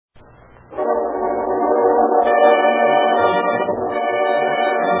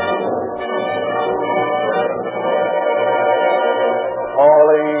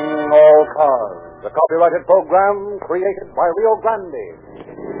a copyrighted program created by Rio Grande.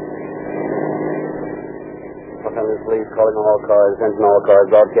 Los Angeles Police calling all cars, attention all cars,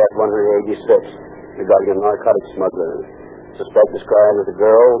 broadcast 186 regarding a narcotics smuggler. Suspect described as a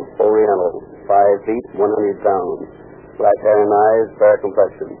girl, Oriental, 5 feet, 100 pounds, black hair and eyes, fair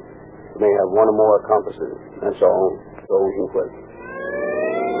complexion. May have one or more accomplices. That's all. Goes and quick.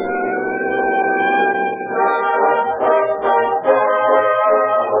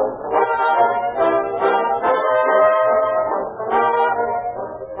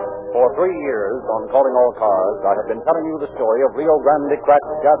 For 3 years, on Calling All Cars, I have been telling you the story of Rio Grande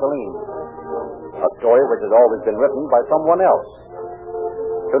cracked gasoline. A story which has always been written by someone else.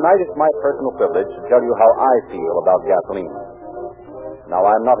 Tonight it's my personal privilege to tell you how I feel about gasoline. Now,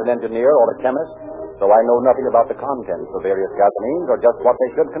 I'm not an engineer or a chemist, so I know nothing about the contents of various gasolines or just what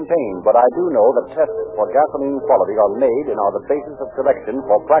they should contain, but I do know that tests for gasoline quality are made and are the basis of selection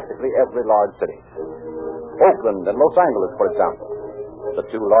for practically every large city. Oakland and Los Angeles, for example, the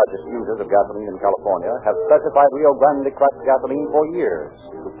 2 largest users of gasoline in California, have specified Rio Grande cracked gasoline for years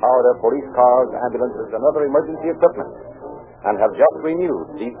to power their police cars, ambulances, and other emergency equipment, and have just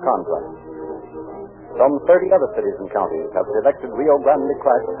renewed these contracts. Some 30 other cities and counties have selected Rio Grande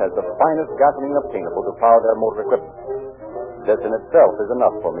cracked as the finest gasoline obtainable to power their motor equipment. This in itself is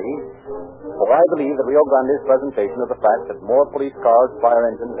enough for me, for I believe that Rio Grande's presentation of the fact that more police cars, fire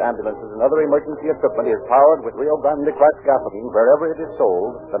engines, ambulances, and other emergency equipment is powered with Rio Grande cracked gasoline wherever it is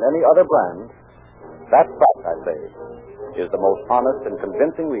sold than any other brand, that fact, I say, is the most honest and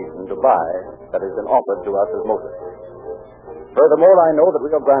convincing reason to buy that has been offered to us as motorists. Furthermore, I know that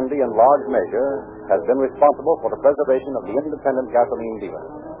Rio Grande, in large measure, has been responsible for the preservation of the independent gasoline dealer,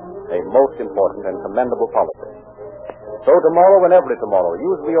 a most important and commendable policy. So tomorrow and every tomorrow,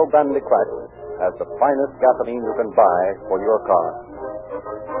 use Rio Grande cracked as the finest gasoline you can buy for your car.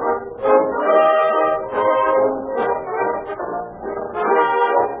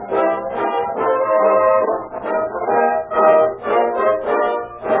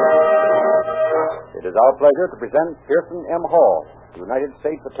 It is our pleasure to present Pearson M. Hall, United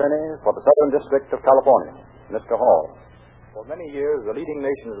States Attorney for the Southern District of California. Mr. Hall. For many years, the leading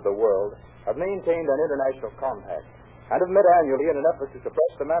nations of the world have maintained an international compact and have met annually in an effort to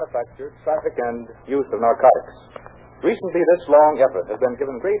suppress the manufacture, traffic, and use of narcotics. Recently, this long effort has been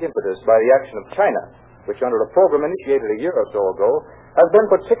given great impetus by the action of China, which under a program initiated a year or so ago, has been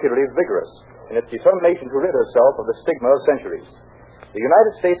particularly vigorous in its determination to rid herself of the stigma of centuries. The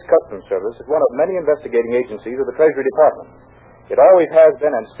United States Customs Service is one of many investigating agencies of the Treasury Department. It always has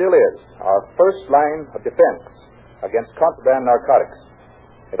been and still is our first line of defense against contraband narcotics.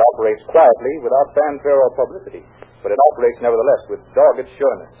 It operates quietly without fanfare or publicity, but it operates nevertheless with dogged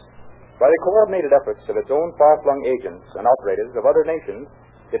sureness. By the coordinated efforts of its own far-flung agents and operators of other nations,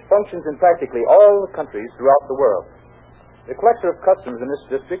 it functions in practically all the countries throughout the world. The collector of customs in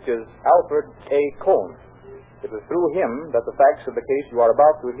this district is Alfred A. Cohn. It was through him that the facts of the case you are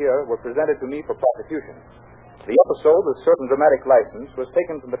about to hear were presented to me for prosecution. The episode, with certain dramatic license, was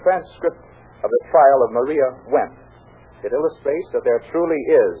taken from the transcript of the trial of Maria Went. It illustrates that there truly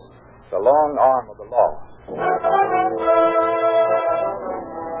is the long arm of the law.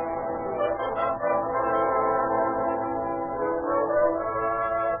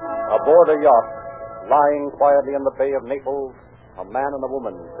 Aboard a yacht, lying quietly in the Bay of Naples, a man and a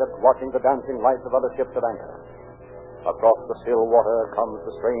woman sit watching the dancing lights of other ships at anchor. Across the still water comes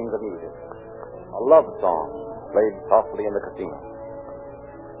the strains of music, a love song played softly in the casino.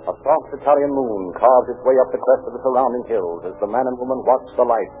 A soft Italian moon carves its way up the crest of the surrounding hills as the man and woman watch the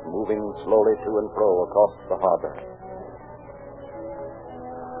lights moving slowly to and fro across the harbor.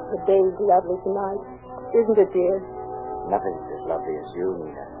 The day's lovely tonight, isn't it, dear? Nothing's as lovely as you,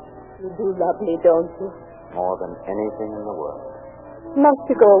 Nina. You do love me, don't you? More than anything in the world. Must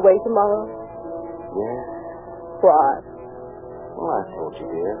you go away tomorrow? Yes. Why? Well, I told you,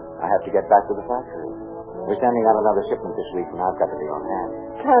 dear. I have to get back to the factory. We're sending out another shipment this week, and I've got to be on hand.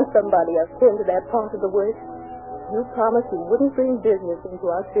 Can't somebody attend to that part of the work? You promised you wouldn't bring business into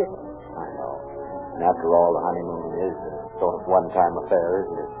our city. I know. And after all, the honeymoon is a sort of one-time affair,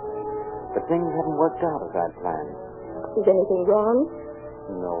 isn't it? But things haven't worked out as I'd planned. Is anything wrong?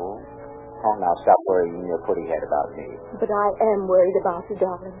 No. Oh, now stop worrying your putty head about me. But I am worried about you,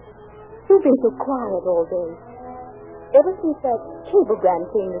 darling. You've been so quiet all day. Ever since that cablegram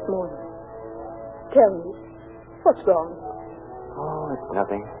came this morning. Tell me, what's wrong? Oh, it's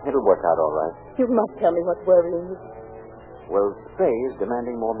nothing. It'll work out all right. You must tell me what's worrying you. Well, Spray is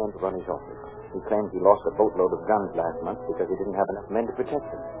demanding more men to run his office. He claims he lost a boatload of guns last month because he didn't have enough men to protect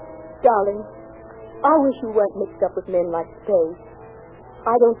him. Darling, I wish you weren't mixed up with men like Spray.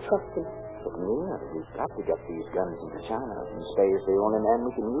 I don't trust him. But, Mia, we've got to get these guns into China and stay as the only man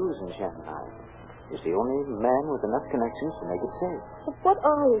we can use in Shanghai. He's the only man with enough connections to make it safe. But what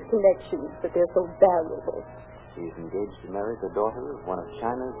are his connections that they're so valuable? He's engaged to marry the daughter of one of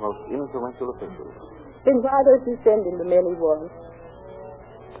China's most influential officials. Then why does he send him the men he wants?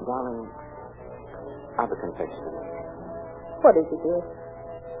 Darling, I've a confession to make. What is it, dear?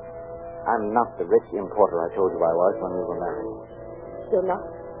 I'm not the rich importer I told you I was when we were married. You're not?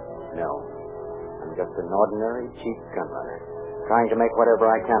 No. I'm just an ordinary, cheap gunrunner, trying to make whatever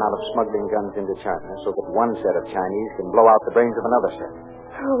I can out of smuggling guns into China so that one set of Chinese can blow out the brains of another set.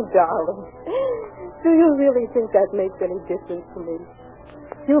 Oh, darling. Do you really think that makes any difference to me?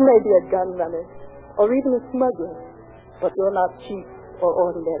 You may be a gun runner, or even a smuggler, but you're not cheap or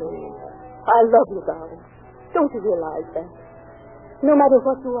ordinary. I love you, darling. Don't you realize that? No matter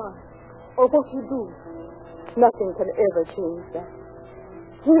what you are, or what you do, nothing can ever change that.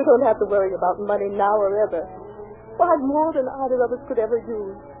 You don't have to worry about money now or ever. Why, more than either of us could ever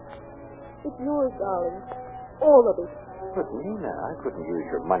use. It's yours, darling. All of it. But, Nina, I couldn't use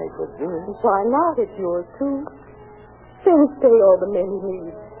your money for this. Why not? It's yours, too. Send Stay all the men he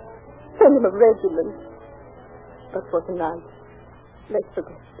needs. Send him a regiment. But for tonight, let's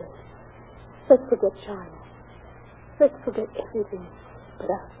forget this. Let's forget China. Let's forget everything but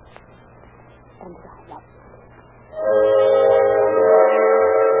us. And that I love you.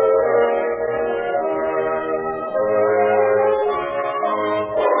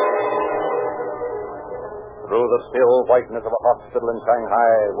 Through the still whiteness of a hospital in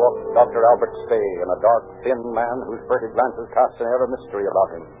Shanghai walked Dr. Albert Stay, in a dark, thin man whose furtive glances cast an air of mystery about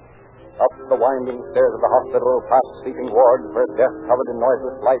him. Up the winding stairs of the hospital, past sleeping wards where death covered in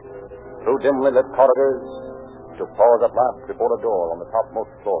noiseless light, through dimly lit corridors, to pause at last before a door on the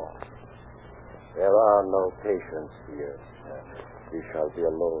topmost floor. There are no patients here. We shall be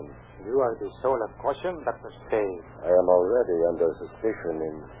alone. You are the soul of caution, Dr. Stay. I am already under suspicion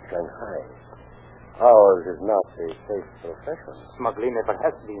in Shanghai. Ours is not a safe profession. Smuggling never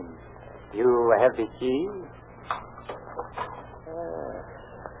has been. You have the key?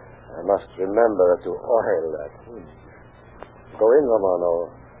 I must remember to oil that. Go in,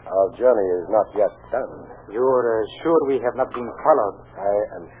 Romano. Our journey is not yet done. You're sure we have not been followed? I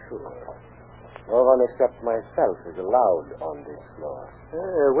am sure. No one except myself is allowed on this floor.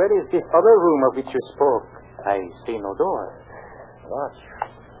 Where is this other room of which you spoke? I see no door. Watch.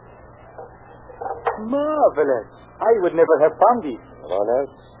 Marvelous. I would never have found it. No one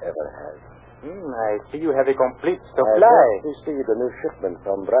else ever has. I see you have a complete supply. I just received a new shipment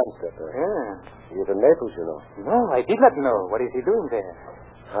from Brandstetter. He's in Naples, you know. No, I did not know. What is he doing there?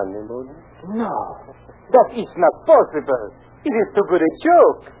 Honeymoon? No. That is not possible. It is too good a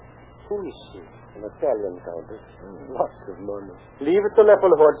joke. Who is she? An Italian countess. Lots of money. Leave it to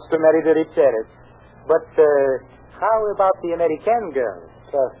Leopoldhorst to marry the rich heiress. But how about the American girl?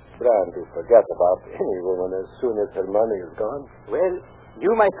 Trust Brand to forget about any woman as soon as her money is gone. Well, you,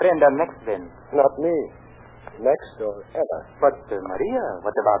 my friend, are next then. Not me. Next or ever. But Maria,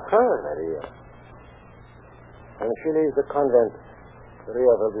 what about her? Maria. When she leaves the convent,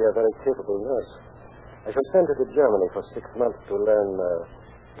 Maria will be a very capable nurse. I shall send her to Germany for 6 months to learn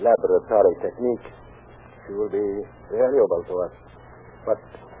laboratory technique. She will be valuable to us. But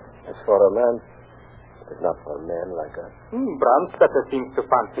as for a man, it is not for men like us. Brandstetter seems to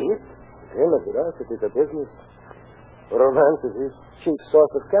fancy it. Him as it is, it is a business. Romance is his chief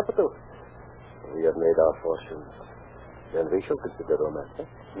source of capital. We have made our fortunes. Then we shall consider romance.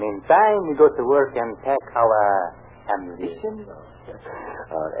 Meantime, we go to work and pack our ammunition.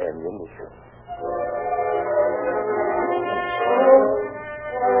 Our ammunition.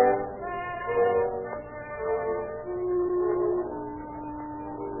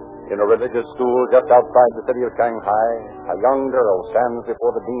 In a religious school just outside the city of Shanghai, a young girl stands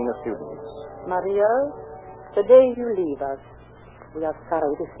before the dean of students. Maria, today you leave us. We are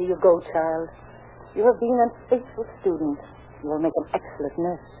sorry to see you go, child. You have been a faithful student. You will make an excellent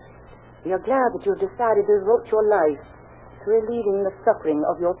nurse. We are glad that you have decided to devote your life to relieving the suffering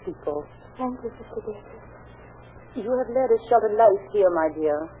of your people. Thank you, Sister Beatrice. You have led a sheltered life here, my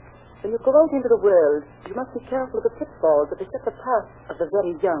dear. When you go out into the world, you must be careful of the pitfalls that beset the path of the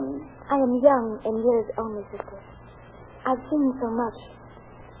very young. I am young in years only, Sister. I've seen so much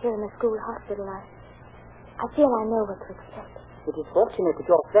here in the school hospital. I feel I know what to expect. It is fortunate that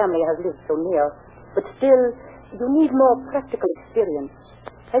your family has lived so near, but still, you need more practical experience.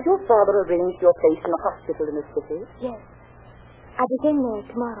 Has your father arranged your place in a hospital in the city? Yes. I begin there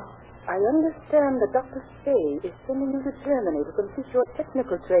tomorrow. I understand that Dr. Stay is sending you to Germany to complete your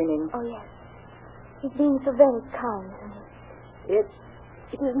technical training. Oh, yes. He's been so very kind to me. Yes.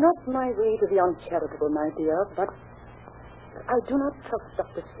 It is not my way to be uncharitable, my dear, but I do not trust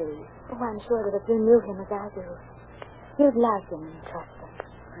Dr. Spade. Oh, I'm sure that if you knew him as I do, you'd like him and trust him.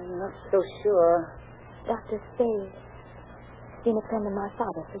 I'm not so sure. Dr. Spade has been a friend of my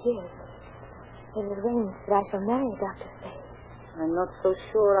father for years. It is arranged that I shall marry Dr. Spade. I'm not so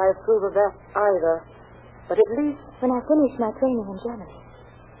sure I approve of that either. But at least when I finish my training in Germany,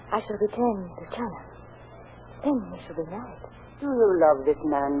 I shall return to China. Then we shall be married. do you love this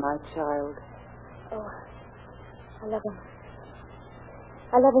man, my child? Oh, I love him.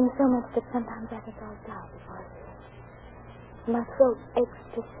 I love him so much that sometimes I think I'll die before I see him. My throat aches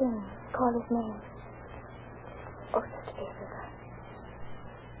to sing, call his name. Oh, such a dear river.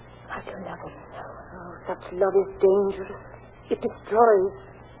 I do love him so. Oh, such love is dangerous. It destroys.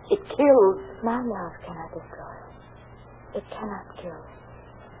 It kills. My love cannot destroy. It cannot kill.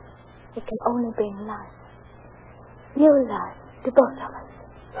 It can only bring life. New life to both of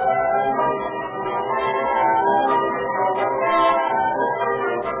us.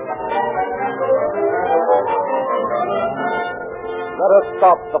 Let us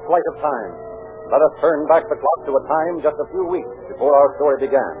stop the flight of time. Let us turn back the clock to a time just a few weeks before our story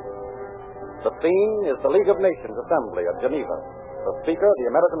began. The scene is the League of Nations Assembly at Geneva. The speaker, the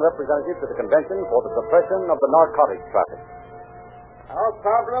American representative to the Convention for the Suppression of the Narcotics Traffic. Our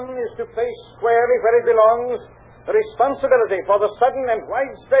problem is to place squarely where it belongs the responsibility for the sudden and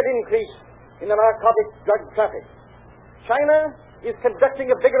widespread increase in the narcotic drug traffic. China is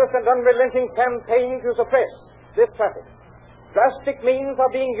conducting a vigorous and unrelenting campaign to suppress this traffic. Drastic means are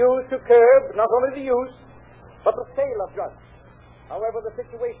being used to curb not only the use, but the sale of drugs. However, the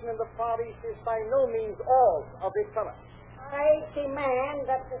situation in the Far East is by no means all of this summer. I demand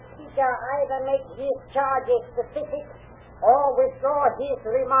that the Speaker either make his charges specific or withdraw his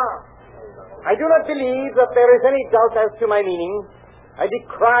remarks. I do not believe that there is any doubt as to my meaning. I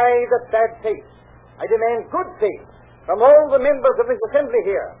decry the bad faith. I demand good faith from all the members of this assembly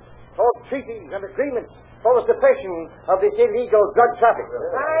here toward treaties and agreements for the suppression of this illegal drug traffic.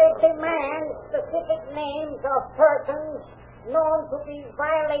 I demand specific names of persons known to be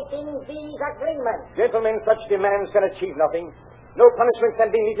violating these agreements. Gentlemen, such demands can achieve nothing. No punishment can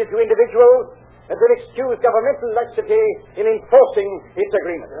be meted to individuals that will excuse governmental laxity in enforcing its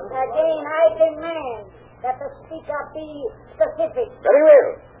agreement. Again, I demand that the Speaker be specific. Very well.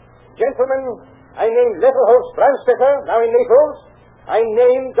 Gentlemen, I name Letterholz Brandstetter, now in Naples. I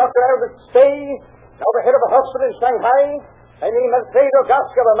name Dr. Albert Spey, now the head of a hospital in Shanghai. I name Alfredo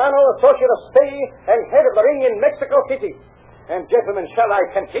Gasca Romano, associate of Spey and head of the ring in Mexico City. And, gentlemen, shall I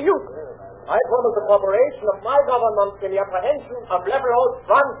continue? I promise the cooperation of my government in the apprehension of Letterholz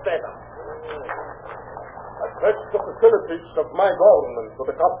Brandstetter. I pledge the facilities of my government for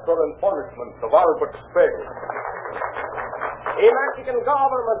the capture and punishment of Albert Spey. The Mexican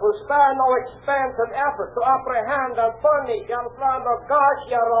government will spare no expense and effort to apprehend and punish Alfredo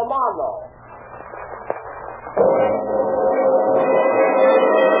Garcia Romano.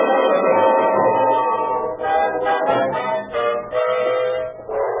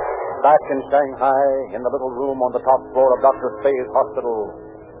 Back in Shanghai, in the little room on the top floor of Dr. Spey's hospital,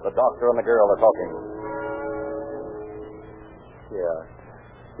 the doctor and the girl are talking. Yeah,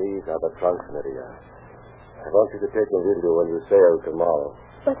 these are the trunks, Lydia. I want you to take them with you when you sail tomorrow.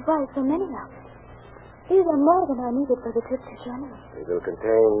 But why so many of them? These are more than I needed for the trip to Germany. They will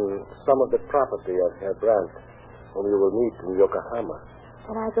contain some of the property of Herr Brandt, whom you will meet in Yokohama.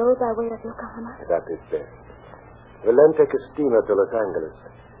 Can I go by way of Yokohama? That is best. We'll then take a steamer to Los Angeles.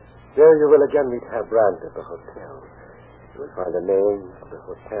 There you will again meet Herr Brandt at the hotel. You will find the name of the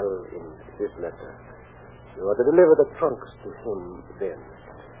hotel in this letter. You are to deliver the trunks to him then.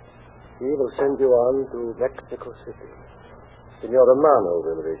 He will send you on to Mexico City. Senor Romano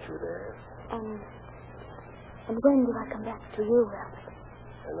will reach you there. And when do I come back to you, Albert?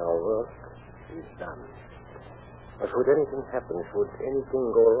 And our work is done. But should anything happen, should anything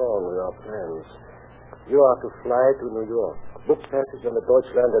go wrong with our plans, you are to fly to New York, book passage on the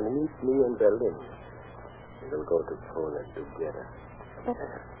Deutschland, and meet me in Berlin. We will go to Poland together.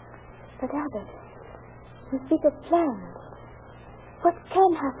 But Albert, you speak of plans. What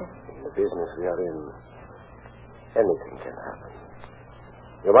can happen? In the business we are in, anything can happen.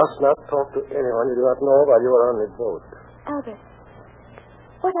 You must not talk to anyone you do not know while you are on the boat. Albert,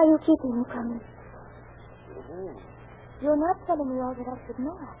 what are you keeping me from me? Mm-hmm. You're not telling me all that I should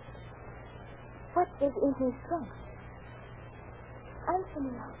know. What is in his trunk? Answer me,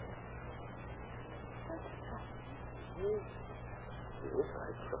 Albert. Yes, I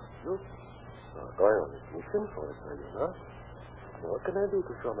trust you. You are going on a mission for us, are you not? What can I do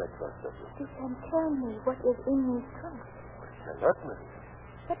to show my trust of you? You can tell me what is in his trunk. I cannot, Mary.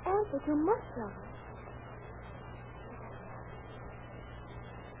 But, Albert, you must love me.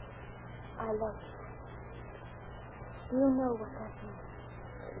 I love you. Do you know what that means?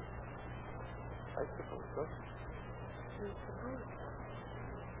 I suppose so. You suppose?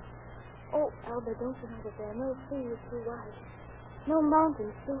 Oh, Albert, don't you know that there are no seas too wide, no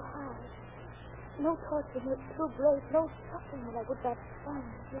mountains too high, no torture too great, no suffering that I would not stand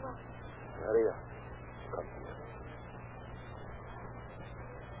you up. Maria, come here.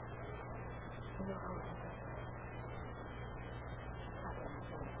 You're holding me.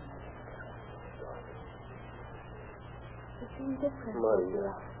 You seem different. Maria.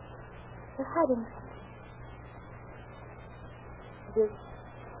 You're hiding something. Did you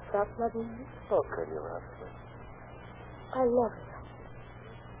stop loving me? How can you ask me? I love you.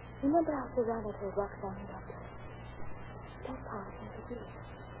 Remember how surrounded her rocks on the doctor? That's how I think of you.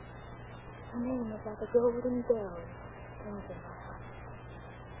 Her name is like a golden bell rings in my heart.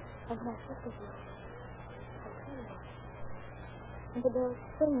 And when I think of you, I feel it. And the bells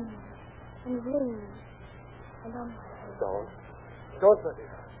sing and ring along my head. Don't,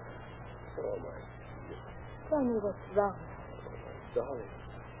 Maria. Oh, my Tell me what's wrong. darling.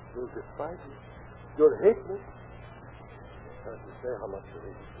 You'll despise me. You'll hate me. Can't you say how much you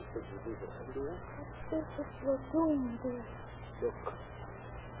hate me? You think you do this, do you? This is your doing, dear.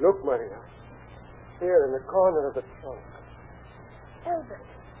 Look, Maria. Here in the corner of the trunk. Albert.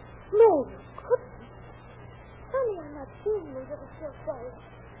 No, you couldn't. Tell me I'm not seeing you, little still sorry.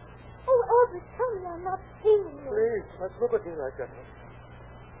 Oh, Albert, tell me I'm not seeing you. Please, let's look at me like that. I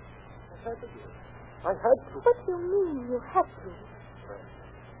had to do it. I had to. What do you mean you had to? His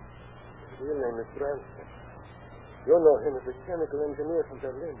real name is Branson. You know him as a chemical engineer from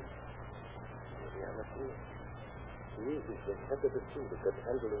Berlin. Reality, he is the head of the team that's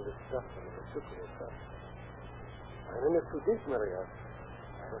handling the stuff and the sugar stuff. I'm in it too deep, Maria.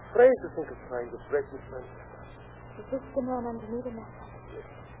 I'm afraid to think of trying to break his friendship. Is this the man underneath the map? Yes.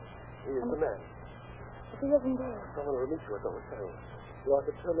 He is the man. If he isn't there, Someone will meet you at the hotel. You are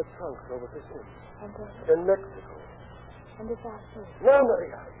to turn the trunks over to him. and In Mexico. and if I say, No,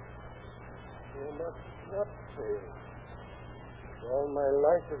 Maria. You must not fail. All my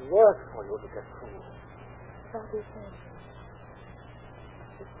life is work for you to get through. shall be saved.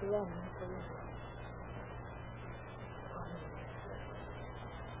 It's the end for you. For me.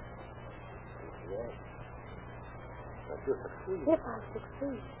 Yes. But you succeed. If I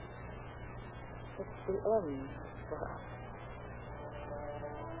succeed, it's the end for us.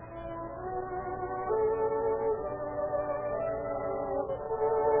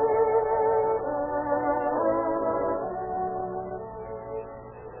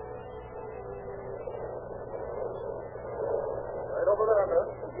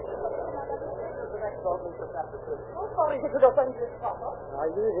 Are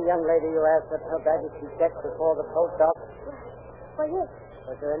you the young lady who asked that her baggage be checked before the post office? Why, yes.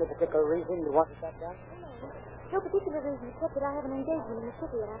 Was there any particular reason you wanted that done? No particular reason except that I have an engagement in the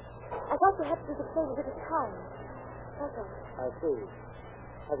city, and I thought perhaps we could save a bit of time. That's all. I see.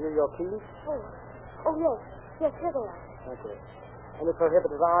 Have you your keys? Oh, yes. Yes, here they are. Thank you. Any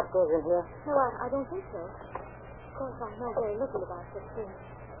prohibited articles in here? No, I don't think so. Of course, I know very little about such things.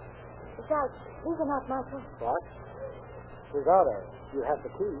 Besides, these are not my things. What? Whose are they? You have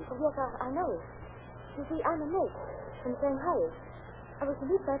the keys. Oh, yes, I know. You see, I'm a mate from Shanghai. I was to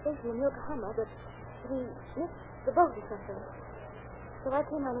meet my patient in Yokohama, but he missed the boat or something. So I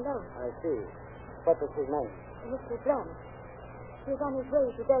came on alone. I see. What was his name? Mr. Brown. He was on his way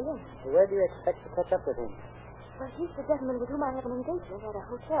to Berlin. Where do you expect to catch up with him? Well, he's the gentleman with whom I have an engagement at a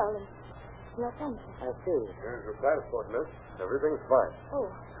hotel in Los Angeles. I see. Here's your passport, miss. Everything's fine.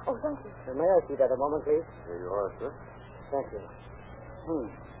 Oh, thank you. May I see that a moment, please? Here you are, sir. Thank you.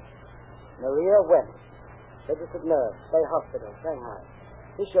 Maria West, registered nurse, Bay Hospital, Shanghai.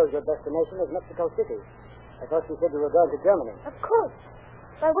 This shows your destination is Mexico City. I thought you said you were going to Germany. Of course.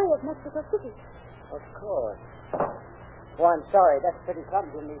 By way of Mexico City. Of course. Oh, I'm sorry. That's pretty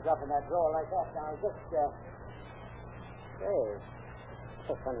clumsy of me dropping that drawer like that. Now, just, Hey,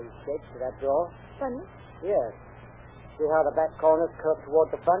 that's a funny shape to that drawer. Funny? Yes. See how the back corners curve toward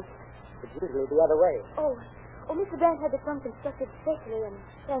the front? It's usually the other way. Oh, Mr. Brand had the front constructed specially in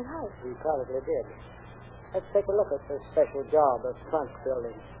Shanghai. He probably did. Let's take a look at this special job of trunk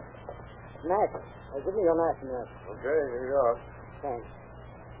building. Knife. Give me your knife, nurse. Okay, here you are. Thanks.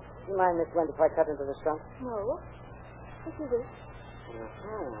 Do you mind, Miss Wendy, if I cut into this trunk? No. What is it?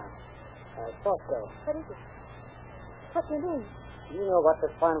 I thought so. What is it? What do you mean? Do you know what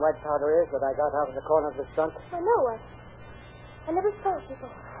this fine white powder is that I got out of the corner of this trunk? Well, no, I never saw it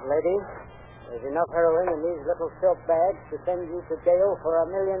before. Lady, There's enough heroin in these little silk bags to send you to jail for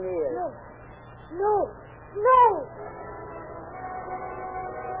 1,000,000 years. No. No. No!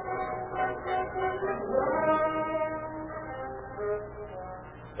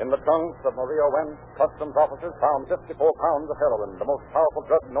 In the trunks of Maria Wentz, customs officers found 54 pounds of heroin, the most powerful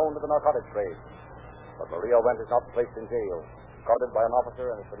drug known to the narcotics trade. But Maria Wentz is not placed in jail. Guarded by an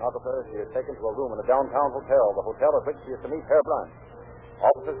officer and a stenographer, she is taken to a room in a downtown hotel, the hotel at which she is to meet Herr Blanche.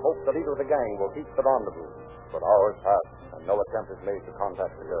 Officers hope the leader of the gang will keep the rendezvous. But hours pass, and no attempt is made to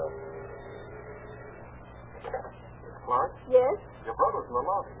contact the girl. Miss Clark? Yes? Your brother's in the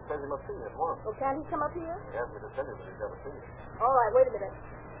lobby. He says he must see you at once. Oh, can he come up here? He asked me to tell you that he's got to see you. All right, wait a minute.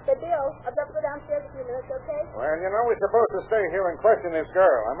 Say, Bill, I've got to go downstairs a few minutes, okay? Well, you know, we're supposed to stay here and question this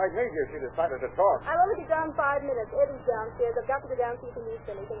girl. I might need you if she decided to talk. I'll only be gone 5 minutes. Eddie's downstairs. I've got to go down and see if he needs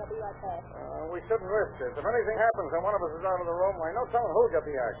anything. I'll be right back. We shouldn't risk this. If anything happens and one of us is out of the room, I know someone who'll get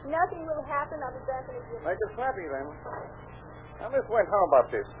the axe. Nothing will happen. I'll be back in a few minutes. Make it snappy, then. Now, Miss Wentz, how about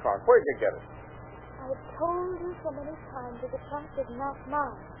this trunk? Where'd you get it? I've told you so many times that the trunk is not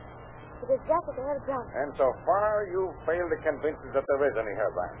mine. It is that of the Herr Blanche. And so far, you failed to convince us that there is any Herr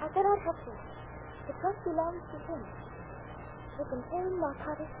Blanche. I cannot help it. The trunk belongs to him. To contain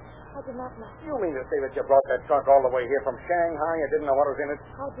narcotics, I do not know. You mean to say that you brought that trunk all the way here from Shanghai and didn't know what was in it?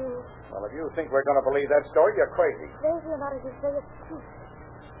 I do. Well, if you think we're going to believe that story, you're crazy. Crazy or not, it is very true.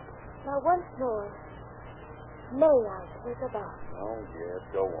 Now, once more, may I take a bow? Oh, yes,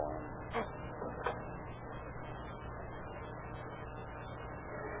 go on.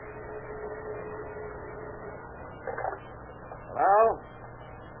 Hello?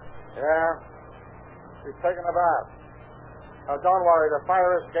 Yeah? She's taking a bath. Now, don't worry, the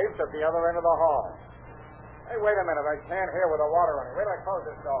fire escape's at the other end of the hall. Hey, wait a minute, I can't hear with the water running. Wait till I close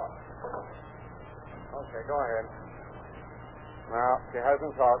this door. Okay, go ahead. No, she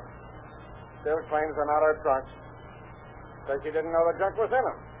hasn't talked. Still claims they're not her trunks. Says she didn't know the junk was in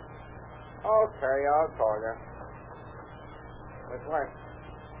them. Okay, I'll call you. Miss Wentz.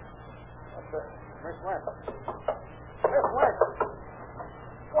 That's it. Miss Wentz. Miss Wentz.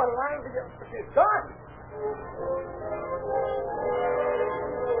 What line did you... She's gone.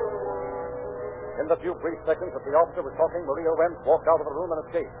 In the few brief seconds that the officer was talking, Maria Wentz walked out of the room and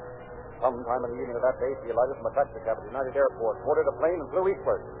escaped. Sometime in the evening of that day, she alighted from a taxicab at United Airport, boarded a plane, and flew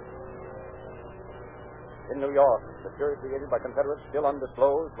eastward. In New York, mysteriously aided by Confederates still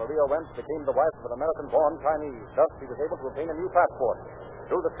undisclosed, Maria Wentz became the wife of an American-born Chinese. Thus, she was able to obtain a new passport.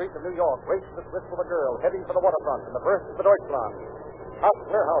 Through the streets of New York raced this wistful girl, heading for the waterfront in the burst of the Deutschland. Past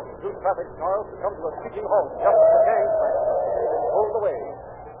warehouses, through traffic snarls, to come to a screeching halt just as the gang pulled away.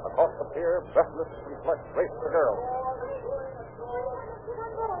 Across the pier, breathless and flushed, raced the girl.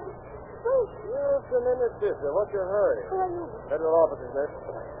 Just a minute, sister. What's your hurry? Where are you? Federal offices, miss.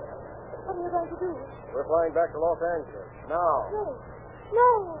 What are you going to do? We're flying back to Los Angeles. Now. No. No.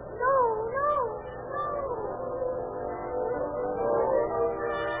 No. No.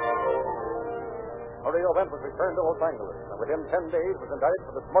 Maria Wentz was returned to Los Angeles, and within 10 days was indicted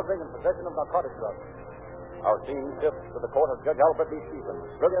for the smuggling and possession of narcotic drugs. Our scene shifts to the court of Judge Albert D. Stevens.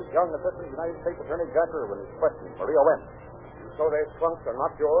 Brilliant young Assistant United States Attorney Jack Irwin is questioning Maria Wentz. So those trunks are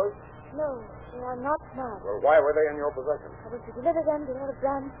not yours? No, they are not mine. Well, why were they in your possession? I was to deliver them to Herr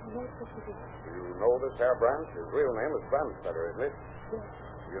Blanche in Mexico City. You know this Herr Brandt? His real name is Brandstetter, isn't it? Yes.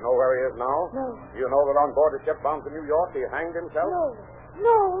 You know where he is now? No. You know that on board a ship bound to New York he hanged himself? No.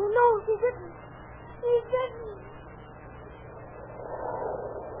 No, no, he didn't. He didn't.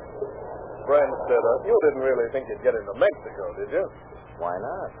 Brandstetter, you didn't really think you'd get into Mexico, did you? Why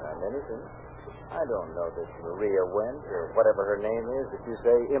not? I'm innocent. I don't know that Maria Wentz, or whatever her name is, that you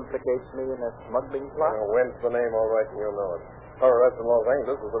say implicates me in a smuggling plot. Well, Wentz the name, all right, and you'll know it. Her arrest in Los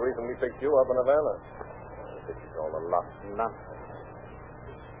Angeles was the reason we picked you up in Havana. This is all a lot of nonsense.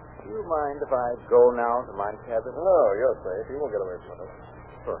 Do you mind if I go now to my cabin? No, you're safe. You won't get away from us.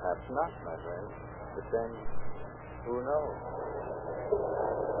 Perhaps not, my friend. But then, who knows?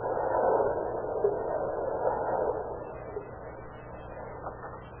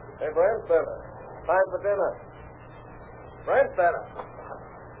 Hey, Brandstetter, time for dinner. Brandstetter.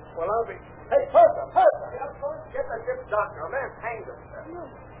 Well, I'll be... Hey, Persa! Get the ship's doctor. A man's hanged himself.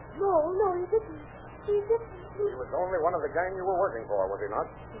 No, he didn't. He didn't. He was only one of the gang you were working for, was he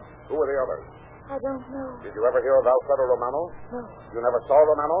not? Who were the others? I don't know. Did you ever hear of Alfredo Romano? No. You never saw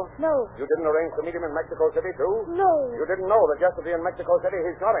Romano? No. You didn't arrange to meet him in Mexico City, too? No. You didn't know that just to be in Mexico City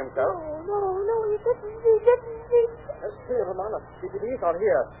he shot himself? No, he didn't. Hey, Romano, the police are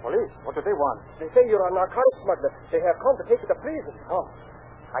here. Police? What do they want? They say you're a narcotics smuggler. They have come to take you to prison. Oh,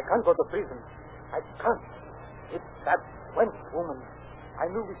 I can't go to prison. I can't. It's that Wentz woman. I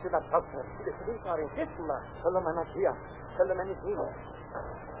knew we should not touch her. The police are insisting, Master. Tell them I'm not here. Tell them anything.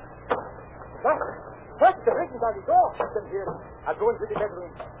 Master, the ring is on the door. Keep them here. I'll go into the bedroom.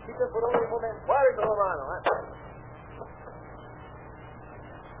 Keep them for only a moment. Where is the Romano, huh?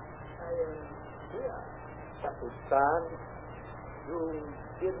 I am here. Capitan, you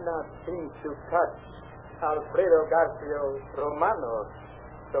did not think to touch Alfredo Garcia Romano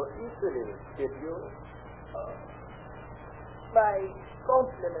so easily, did you? My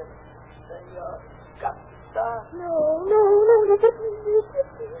compliments, Senor Capitan. No.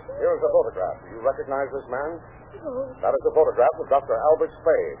 Here's the photograph. Do you recognize this man? No. That is the photograph of Dr. Albert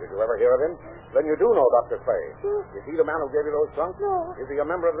Fay. Did you ever hear of him? Then you do know Dr. Fay. Is he the man who gave you those trunks? No. Is he a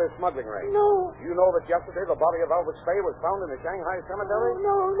member of this smuggling ring? No. Do you know that yesterday the body of Albert Fay was found in the Shanghai cemetery?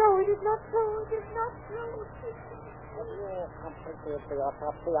 No, it is not true. It is not true. Have you completed the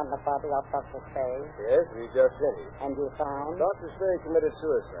autopsy on the body of Dr. Fay? Yes, we just finished. And you found? Dr. Fay committed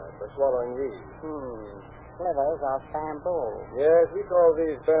suicide by swallowing weed. Slivers of bamboo. Yes, we call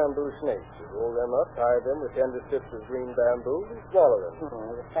these bamboo snakes. We roll them up, tie them with tender strips of green bamboo, and swallow them.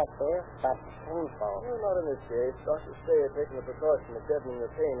 Effective, but painful. No, not in this case. Dr. Fay had taken the precaution of deadening the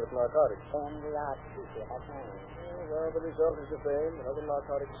pain with narcotics. Then we are treated at home. Well, the result is the same. Another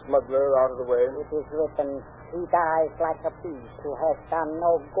narcotic smuggler out of the way. It is written, he dies like a beast who has done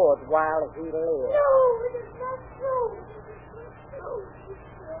no good while he lives. No, it is not true.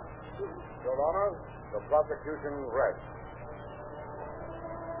 Your Honor, the prosecution rests.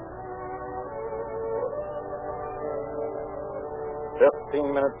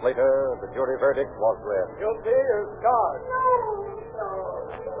 Minutes later, the jury verdict was read. Guilty as charged.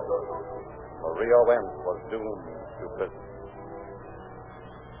 Maria Wentz was doomed to prison.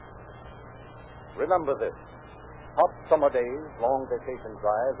 Remember this. Hot summer days, long vacation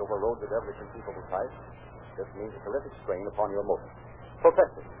drives over roads of every conceivable type. This means a terrific strain upon your motor.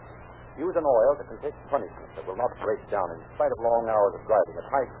 Protect it. Use an oil that can take punishment that will not break down in spite of long hours of driving at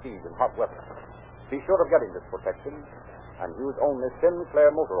high speed and hot weather. Be sure of getting this protection and use only Sinclair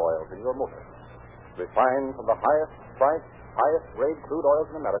motor oils in your motor. Refined from the highest price, highest grade crude oils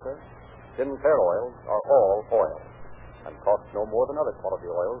in America, Sinclair oils are all oil and cost no more than other quality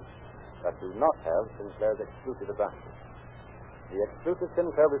oils that do not have Sinclair's exclusive advantages. The exclusive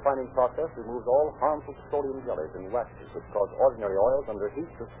Sinclair refining process removes all harmful petroleum jellies and waxes which cause ordinary oils under heat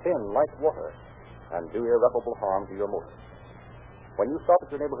to thin like water and do irreparable harm to your motor. When you stop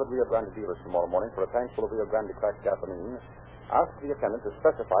at your neighborhood Rio Grande dealers tomorrow morning for a tank full of Rio Grande cracked gasoline, ask the attendant to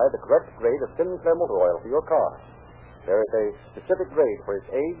specify the correct grade of Sinclair motor oil for your car. There is a specific grade for its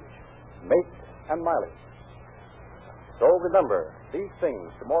age, make, and mileage. So remember these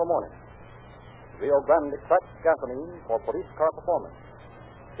things tomorrow morning. Rio Grande cracked gasoline for police car performance,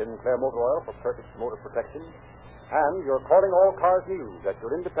 Sinclair motor oil for perfect motor protection, and your Calling All Cars news at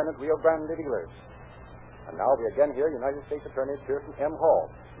your independent Rio Grande dealers. And now we again hear United States Attorney Pearson M.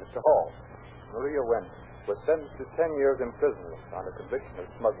 Hall. Mr. Hall. Maria Wentz was sentenced to 10 years imprisonment on a conviction of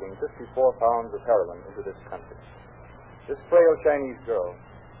smuggling 54 pounds of heroin into this country. This frail Chinese girl,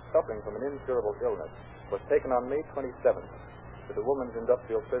 suffering from an incurable illness, was taken on May 27th to the women's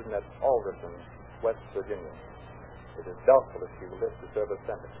industrial prison at Alderson, West Virginia. It is doubtful if she will live to serve her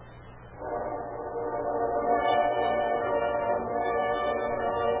sentence.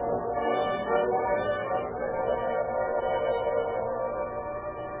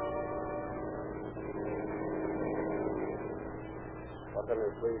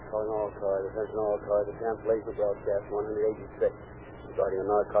 Please calling all cars. Attention all cars. The cancellation of broadcast 186 regarding a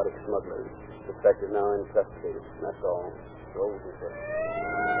narcotic smuggler. Suspected now in custody. That's all. Roll with it.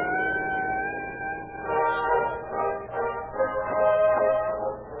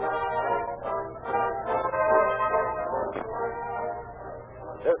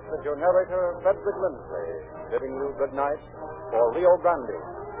 This is your narrator, Frederick Lindsley, bidding you good night for Rio Grande.